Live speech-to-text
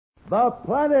the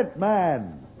Planet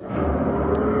Man.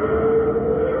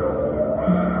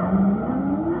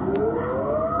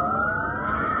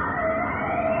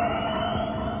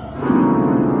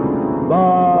 The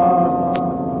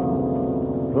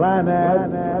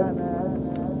Planet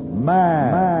Man.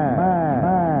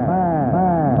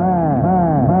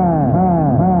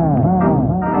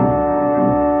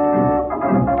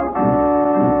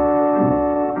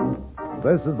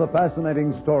 This is the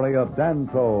fascinating story of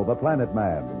Dantro, the Planet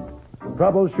Man,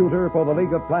 troubleshooter for the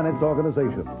League of Planets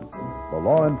organization, the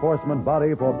law enforcement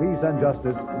body for peace and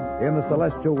justice in the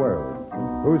celestial world,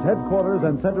 whose headquarters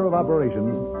and center of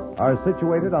operations are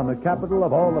situated on the capital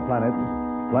of all the planets,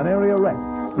 Planaria Rex.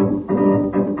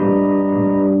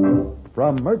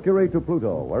 From Mercury to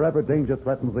Pluto, wherever danger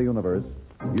threatens the universe,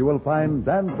 you will find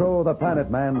Dantro, the Planet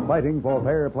Man, fighting for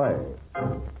fair play.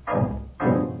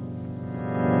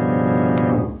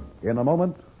 In a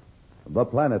moment, the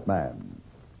Planet Man.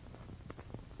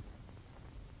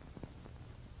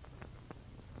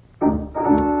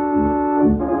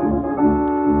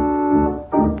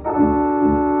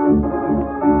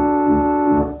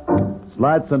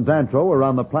 Slats and Dantro are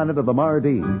on the planet of the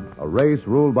Mardi, a race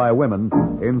ruled by women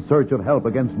in search of help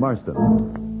against Marston.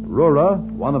 Rura,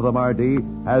 one of the Mardi,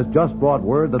 has just brought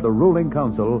word that the ruling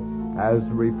council has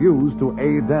refused to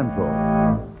aid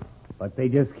Dantro. But they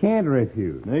just can't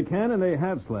refuse. They can, and they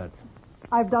have, Slats.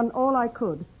 I've done all I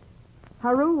could.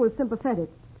 Haru was sympathetic,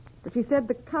 but she said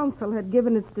the council had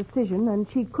given its decision and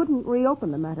she couldn't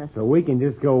reopen the matter. So we can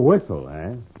just go whistle,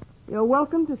 eh? You're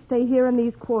welcome to stay here in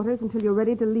these quarters until you're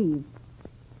ready to leave.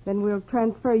 Then we'll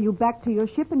transfer you back to your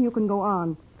ship and you can go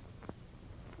on.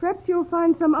 Perhaps you'll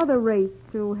find some other race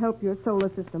to help your solar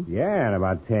system. Yeah, in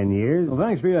about 10 years. Well,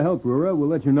 thanks for your help, Rura. We'll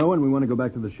let you know when we want to go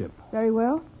back to the ship. Very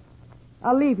well.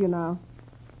 I'll leave you now.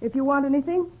 If you want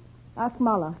anything, ask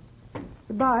Mala.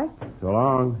 Goodbye. So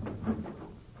long.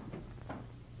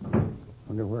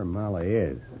 Wonder where Mala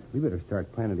is. We better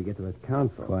start planning to get to that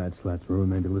council. Quiet, Slats. Rura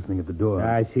may be listening at the door.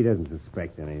 She doesn't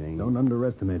suspect anything. Don't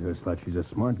underestimate her, Slats. She's a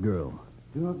smart girl.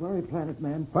 Do not worry, Planet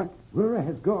Man. What? Rura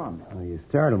has gone. Oh, you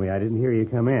startled me. I didn't hear you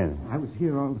come in. I was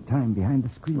here all the time behind the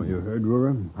screen. Well, you heard,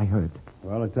 Rura? I heard.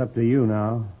 Well, it's up to you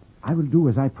now. I will do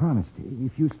as I promised,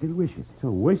 if you still wish it. So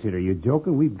wish it. Are you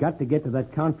joking? We've got to get to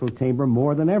that council chamber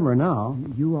more than ever now.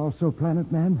 You also,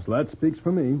 Planet Man? Slats speaks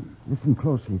for me. Listen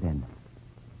closely, then.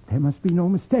 There must be no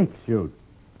mistakes. Shoot.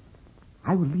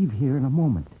 I will leave here in a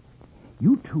moment.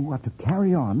 You two are to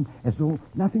carry on as though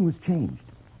nothing was changed.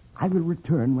 I will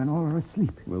return when all are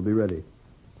asleep. We'll be ready.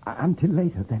 Until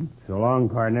later, then. So long,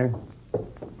 partner.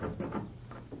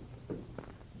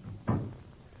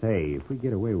 Say, if we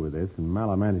get away with this and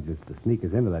Mala manages to sneak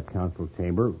us into that council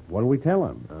chamber, what do we tell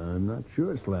him? I'm not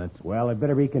sure, Slats. Well, it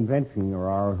better be convincing or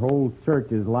our whole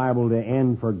search is liable to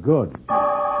end for good.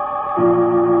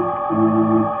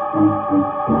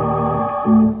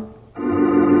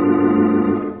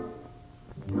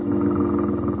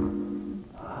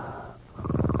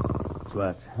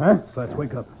 Slats. Huh? Slats,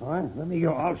 wake up. What? Let me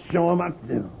go. I'll show him what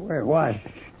to do. Where? What?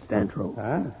 Dantro.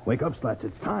 Huh? Wake up, Slats.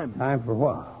 It's time. Time for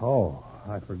what? Oh,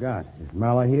 I forgot. Is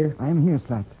Mala here? I am here,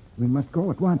 Slats. We must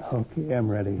go at once. Okay, I'm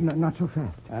ready. Not so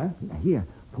fast. Huh? Here,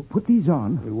 put these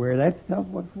on. We wear that stuff?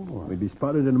 What for? We'd be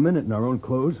spotted in a minute in our own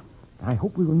clothes. I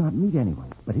hope we will not meet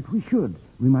anyone. But if we should,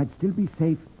 we might still be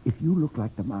safe if you look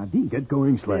like the Mahdi. Get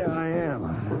going, Slats. Yeah, I am.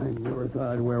 I never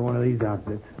thought I'd wear one of these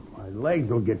outfits. My legs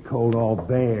will get cold all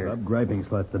bare. Stop griping,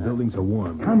 Slats. The buildings are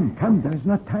warm. Come. There is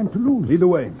not time to lose. Lead the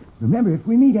way. Remember, if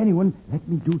we meet anyone, let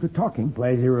me do the talking.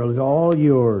 Pleasure is all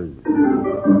yours.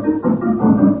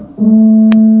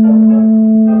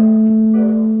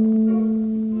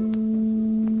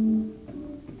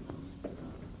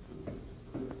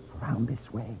 Around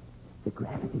this way. The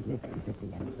gravity lift is at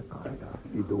the end of the corridor.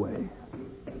 Lead the way.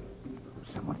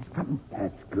 Someone is coming.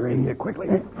 That's great. Here, quickly.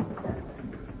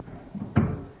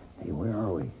 Hey, where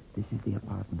are we? This is the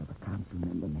apartment of a council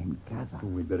member named Gaza. Oh,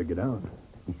 we'd better get out.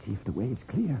 Let me see if the way is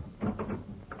clear.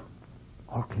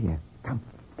 All clear. Come.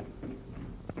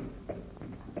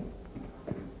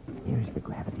 Here's the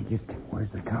gravity lift.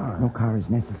 Where's the car? No car is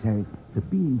necessary. The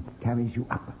beam carries you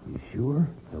up. You sure?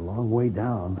 It's a long way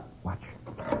down. Watch.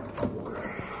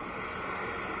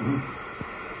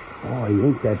 Boy,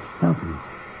 ain't that something.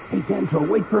 Hey, Dantro,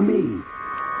 wait for me.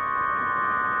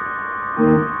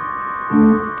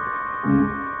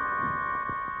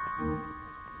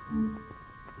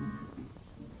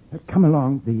 Come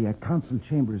along. The council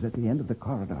chamber is at the end of the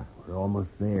corridor. We're almost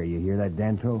there. You hear that,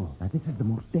 Dantro? Now, this is the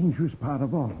most dangerous part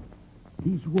of all.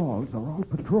 These walls are all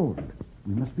patrolled.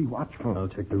 We must be watchful. I'll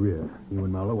check the rear. You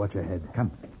and Marlowe watch ahead.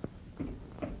 Come.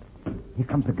 Here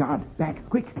comes the guard. Back,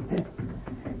 quick.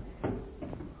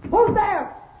 Who's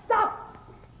there? Stop!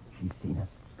 She's seen us.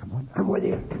 Come on, I'm with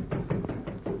you.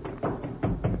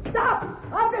 Stop!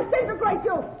 I'll disintegrate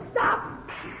you! Stop!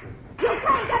 You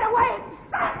can't get away!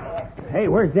 Stop! Hey,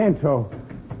 where's Dantro?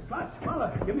 Slats,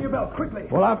 Muller, give me your belt, quickly.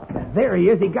 Well, there he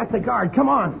is. He got the guard. Come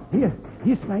on.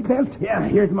 Here's my belt. Yeah,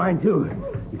 here's mine, too.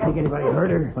 You think anybody hurt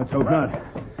her? Let's hope not.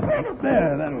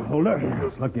 There, that'll hold her.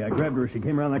 It's lucky I grabbed her. If she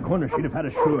came around that corner, she'd have had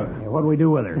us sure. Yeah, what'll we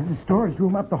do with her? There's a storage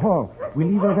room up the hall. We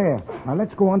leave her there. Now,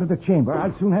 let's go on to the chamber.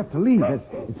 I'll soon have to leave.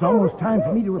 It's almost time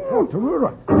for me to report to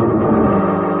Rura.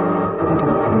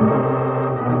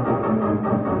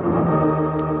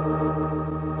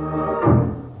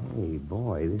 Hey,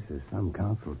 boy, this is some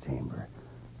council chamber.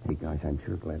 Hey, gosh, I'm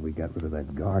sure glad we got rid of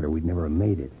that guard or we'd never have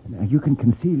made it. Now, you can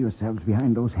conceal yourselves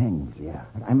behind those hangings. Yeah.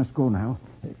 But I must go now.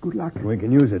 Good luck. We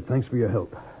can use it. Thanks for your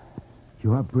help.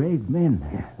 You are brave men.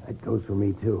 Yeah, that goes for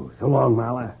me, too. So long,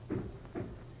 Mala.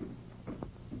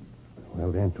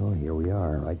 Well, Dantro, here we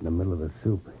are, right in the middle of the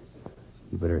soup.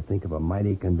 You better think of a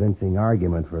mighty convincing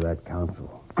argument for that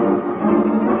council.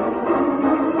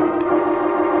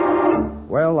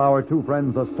 Well, our two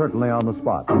friends are certainly on the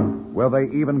spot. Will they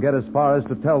even get as far as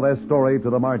to tell their story to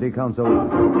the Mardi Council?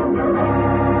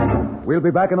 We'll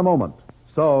be back in a moment.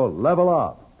 So, level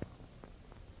up.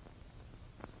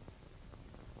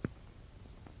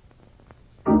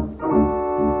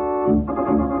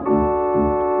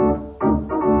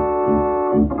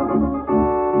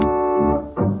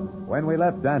 When we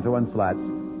left Danto and Slats,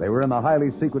 they were in the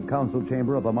highly secret council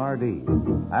chamber of the Mardi,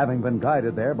 having been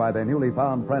guided there by their newly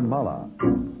found friend Mulla.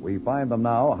 We find them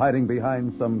now hiding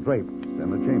behind some drapes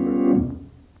in the chamber.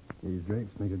 These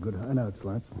drapes make a good hideout,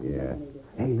 Slats. Yeah.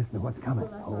 Hey, listen to what's coming.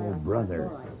 Oh,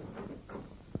 brother.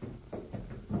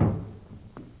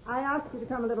 I asked you to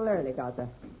come a little early, Gaza.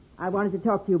 I wanted to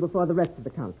talk to you before the rest of the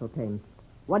council came.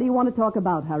 What do you want to talk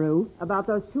about, Haru? About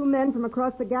those two men from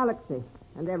across the galaxy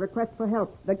and their request for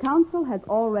help. The council has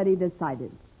already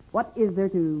decided. What is there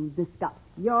to discuss?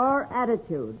 Your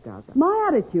attitude, Gaza. My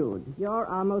attitude? You're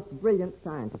our most brilliant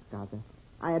scientist, Gaza.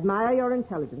 I admire your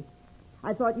intelligence.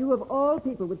 I thought you, of all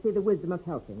people, would see the wisdom of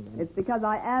helping them. It's because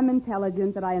I am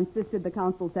intelligent that I insisted the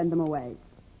council send them away.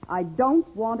 I don't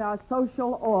want our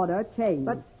social order changed.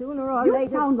 But sooner or you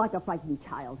later... You sound like a frightened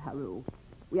child, Haru.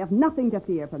 We have nothing to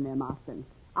fear from them, Austin.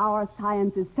 Our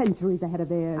science is centuries ahead of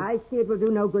theirs. I see it will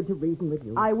do no good to reason with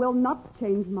you. I will not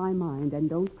change my mind, and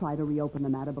don't try to reopen the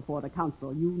matter before the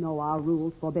council. You know our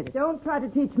rules forbid it. Don't try to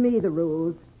teach me the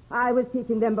rules. I was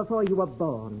teaching them before you were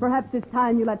born. Perhaps it's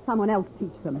time you let someone else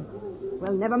teach them.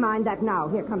 Well, never mind that now.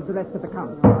 Here comes the rest of the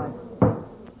council.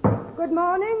 Good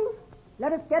morning.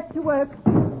 Let us get to work.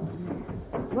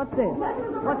 What's this?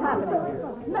 What's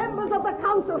happening? Members of the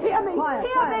council, hear me! Quiet,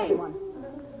 hear quiet, me! everyone.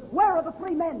 Where are the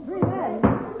three men? Three men?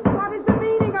 What is the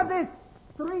meaning of this?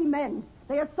 3 men.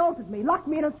 They assaulted me, locked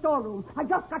me in a storeroom. I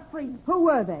just got free. Who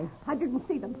were they? I didn't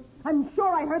see them. I'm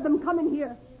sure I heard them come in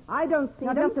here. I don't see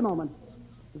Now, them. just a moment.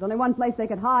 There's only one place they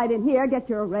could hide in here. Get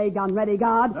your ray gun ready,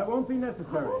 guard. That won't be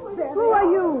necessary. Who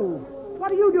are you?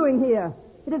 What are you doing here?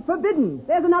 It is forbidden.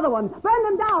 There's another one. Burn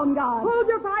them down, guard. Hold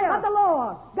your fire. By the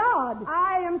law. Guard.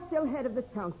 I am still head of this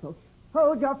council.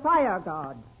 Hold your fire,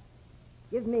 guard.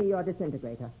 Give me your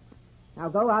disintegrator. Now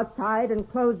go outside and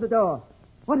close the door.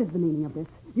 What is the meaning of this?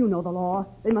 You know the law.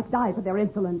 They must die for their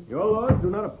insolence. Your laws do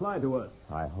not apply to us.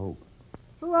 I hope.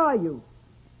 Who are you?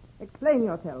 Explain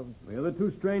yourselves. We are the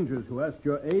 2 strangers who asked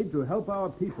your aid to help our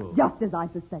people. Just as I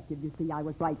suspected. You see, I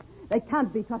was right. They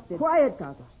can't be trusted. Quiet,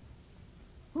 Gaza.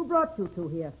 Who brought you two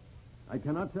here? I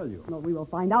cannot tell you. No, we will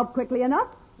find out quickly enough.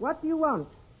 What do you want?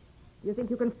 You think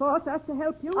you can force us to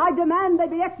help you? I demand they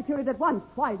be executed at once.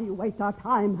 Why do you waste our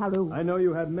time, Haru? I know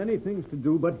you have many things to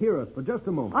do, but hear us for just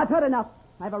a moment. I've heard enough.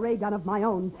 I have a ray gun of my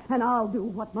own, and I'll do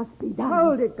what must be done.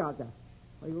 Hold it, Gaza.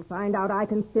 Or you'll find out I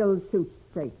can still shoot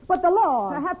straight. But the law...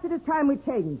 Perhaps it is time we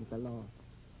change the law.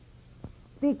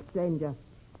 Speak, stranger.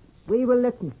 We will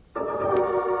listen.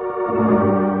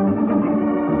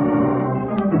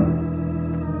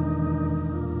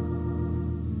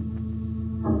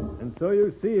 And so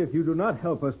you see, if you do not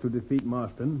help us to defeat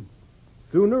Marston,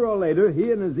 sooner or later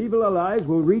he and his evil allies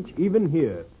will reach even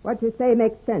here. What you say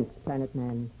makes sense, Planet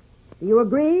Man. Do you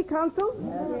agree, Council?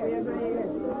 Yes, we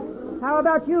agree. How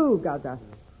about you, Gaza?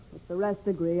 If the rest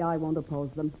agree, I won't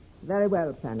oppose them. Very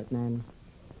well, Planet Man.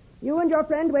 You and your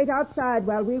friend wait outside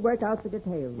while we work out the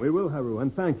details. We will, Haru,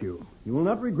 and thank you. You will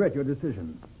not regret your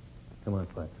decision. Come on,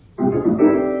 Slats.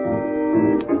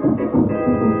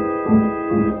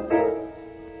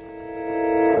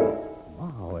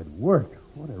 Wow, it worked.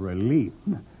 What a relief.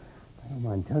 I don't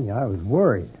mind telling you, I was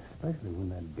worried, especially when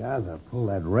that Gaza pulled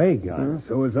that ray gun.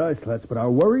 So was I, Slats, but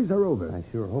our worries are over. I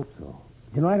sure hope so.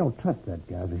 You know, I don't trust that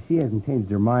Gaza. She hasn't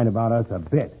changed her mind about us a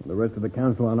bit. The rest of the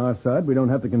council on our side, we don't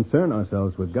have to concern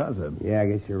ourselves with Gaza. Yeah, I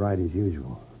guess you're right as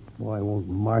usual. Boy, won't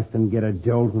Marston get a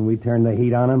jolt when we turn the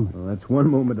heat on him? Well, that's one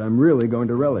moment I'm really going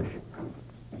to relish.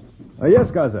 Yes,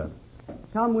 Gaza.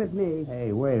 Come with me.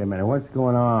 Hey, wait a minute. What's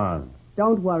going on?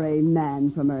 Don't worry,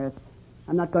 man from Earth.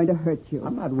 I'm not going to hurt you.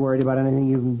 I'm not worried about anything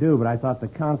you can do, but I thought the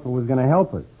council was going to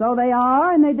help us. So they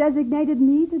are, and they designated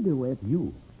me to do it.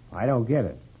 You? I don't get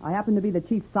it. I happen to be the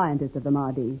chief scientist of the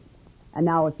Mahdi. And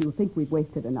now, if you think we've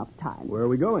wasted enough time... Where are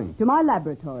we going? To my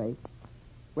laboratory,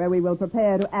 where we will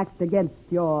prepare to act against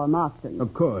your Marston.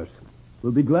 Of course.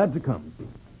 We'll be glad to come.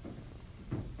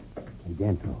 Hey,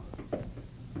 Dentro,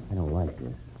 I don't like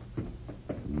this.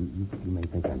 You may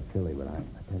think I'm silly, but I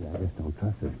tell you, I just don't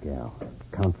trust this gal.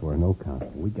 Council or no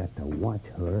council. We got to watch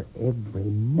her every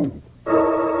minute.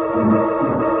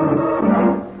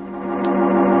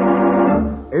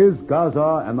 Is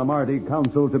Gaza and the Mahdi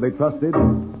Council to be trusted?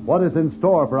 What is in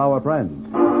store for our friends?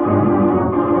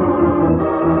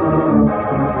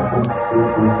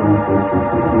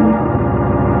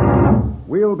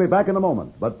 We'll be back in a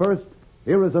moment, but first,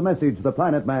 here is a message the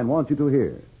Planet Man wants you to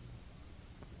hear.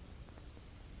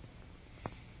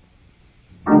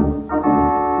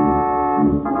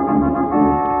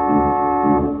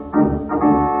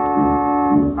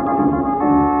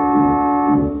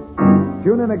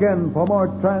 Tune in again for more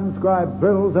transcribed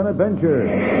thrills and adventures.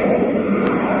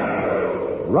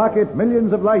 Rocket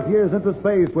millions of light years into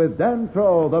space with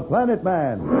Dantro, the Planet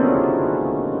Man.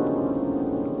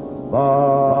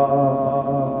 Bye.